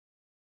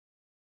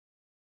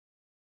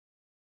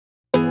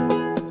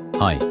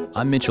Hi,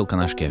 I'm Mitchell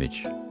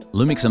Kanashkevich,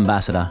 LUMIX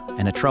ambassador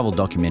and a travel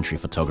documentary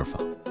photographer.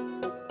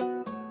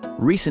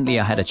 Recently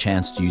I had a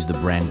chance to use the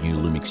brand new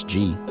LUMIX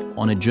G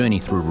on a journey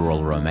through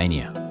rural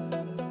Romania.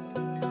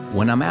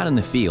 When I'm out in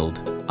the field,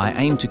 I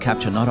aim to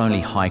capture not only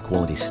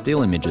high-quality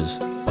still images,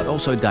 but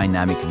also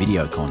dynamic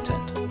video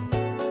content.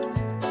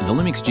 The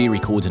LUMIX G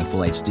records in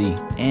Full HD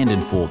and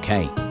in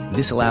 4K.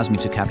 This allows me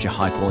to capture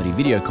high-quality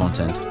video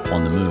content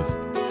on the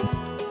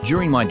move.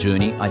 During my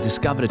journey, I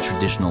discovered a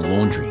traditional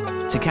laundry.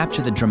 To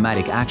capture the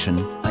dramatic action,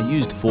 I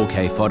used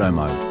 4K photo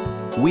mode.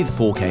 With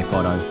 4K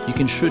photo, you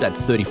can shoot at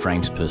 30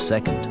 frames per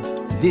second.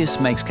 This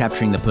makes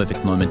capturing the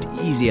perfect moment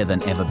easier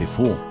than ever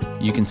before.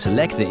 You can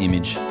select the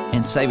image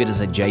and save it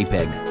as a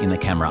JPEG in the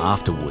camera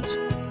afterwards.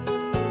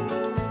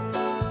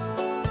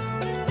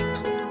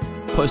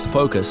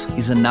 Post-focus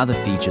is another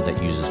feature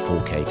that uses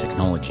 4K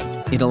technology.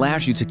 It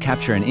allows you to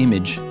capture an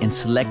image and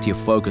select your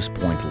focus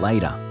point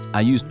later.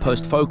 I used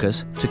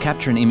post-focus to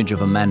capture an image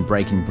of a man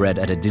breaking bread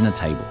at a dinner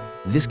table.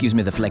 This gives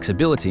me the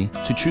flexibility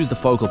to choose the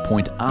focal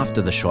point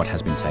after the shot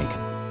has been taken.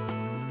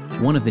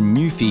 One of the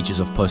new features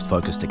of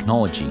post-focus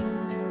technology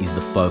is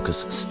the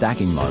focus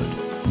stacking mode.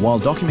 While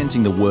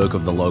documenting the work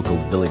of the local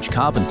village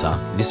carpenter,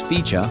 this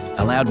feature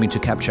allowed me to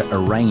capture a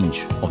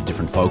range of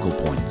different focal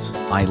points.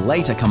 I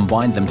later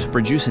combined them to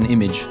produce an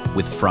image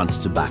with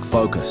front to back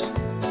focus.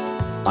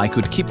 I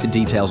could keep the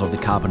details of the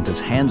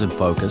carpenter's hands in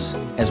focus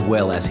as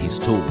well as his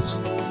tools.